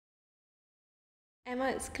Emma,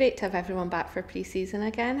 it's great to have everyone back for pre-season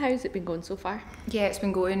again. How's it been going so far? Yeah, it's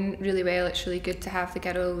been going really well. It's really good to have the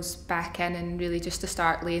girls back in and really just to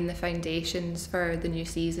start laying the foundations for the new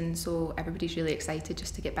season. So everybody's really excited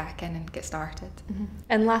just to get back in and get started.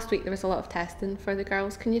 And last week there was a lot of testing for the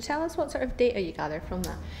girls. Can you tell us what sort of data you gathered from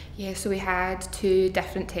that? Yeah, so we had two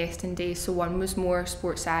different testing days. So one was more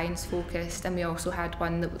sports science focused, and we also had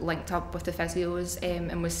one that linked up with the physios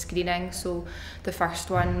and was screening. So the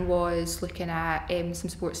first one was looking at some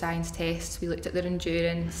sports science tests. We looked at their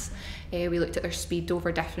endurance, we looked at their speed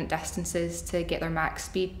over different distances to get their max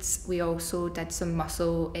speeds. We also did some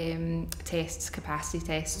muscle tests, capacity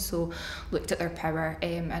tests, so looked at their power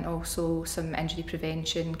and also some injury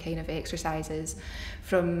prevention kind of exercises.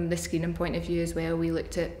 From the screening point of view as well, we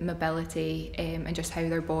looked at mobility and just how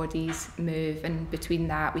their bodies move, and between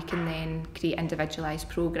that we can then create individualised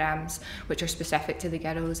programmes which are specific to the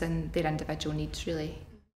girls and their individual needs really.